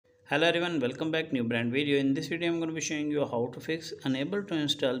Hello everyone, welcome back new brand video. In this video I'm going to be showing you how to fix unable to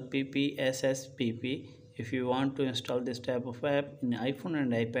install ppsspp. If you want to install this type of app in iPhone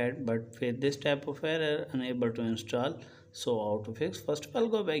and iPad but with this type of error unable to install, so how to fix? First of all,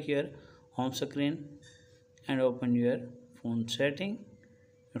 go back here home screen and open your phone setting,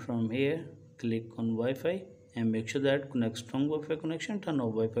 and from here click on Wi-Fi and make sure that connect strong Wi-Fi connection, turn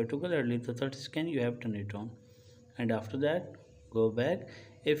off Wi-Fi toggle, at least the 30 seconds you have turned it on. And after that go back.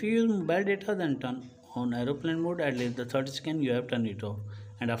 If you use mobile data, then turn on aeroplane mode, at least the 30 seconds you have turned it off.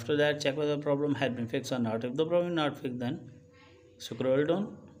 And after that check whether the problem has been fixed or not. If the problem is not fixed, then scroll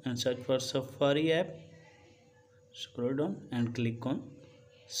down and search for Safari app. Scroll down and click on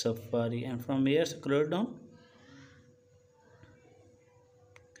Safari, and from here scroll down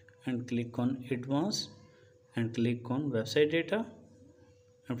and click on advanced and click on website data.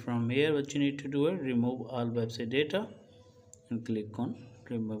 And from here what you need to do is remove all website data and click on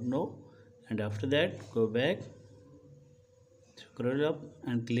remove now. And after that go back, scroll up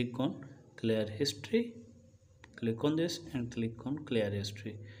and click on clear history. Click on this and click on clear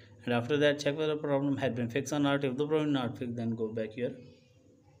history. And after that check whether the problem had been fixed or not. If the problem is not fixed, then go back here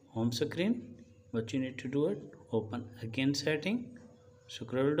home screen. What you need to do it, open again setting,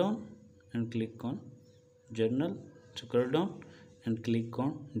 scroll down and click on journal, scroll down and click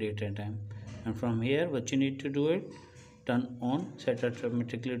on date and time. And from here what you need to do it, turn on set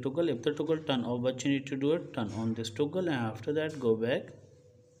automatically toggle. If the toggle turn off, what you need to do it, turn on this toggle. And after that go back,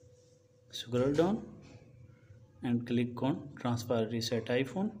 scroll down and click on transfer reset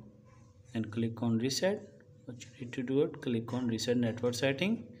iPhone and click on reset. What you need to do it, click on reset network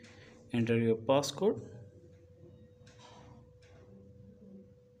setting, enter your passcode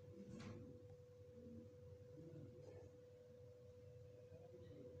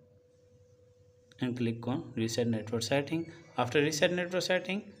and click on reset network setting. After reset network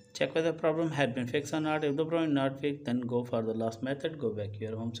setting, check whether the problem had been fixed or not. If the problem is not fixed, then go for the last method. Go back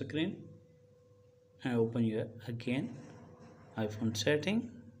your home screen and open your again iPhone setting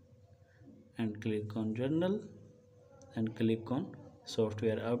and click on journal and click on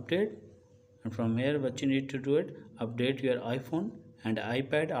software update. And from here what you need to do it, update your iPhone and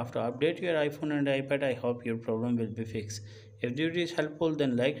iPad. After update your iPhone and iPad, I hope your problem will be fixed. If this video is helpful,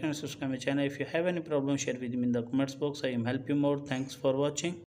 then like and subscribe my channel. If you have any problem, share with me in the comments box. I am help you more. Thanks for watching.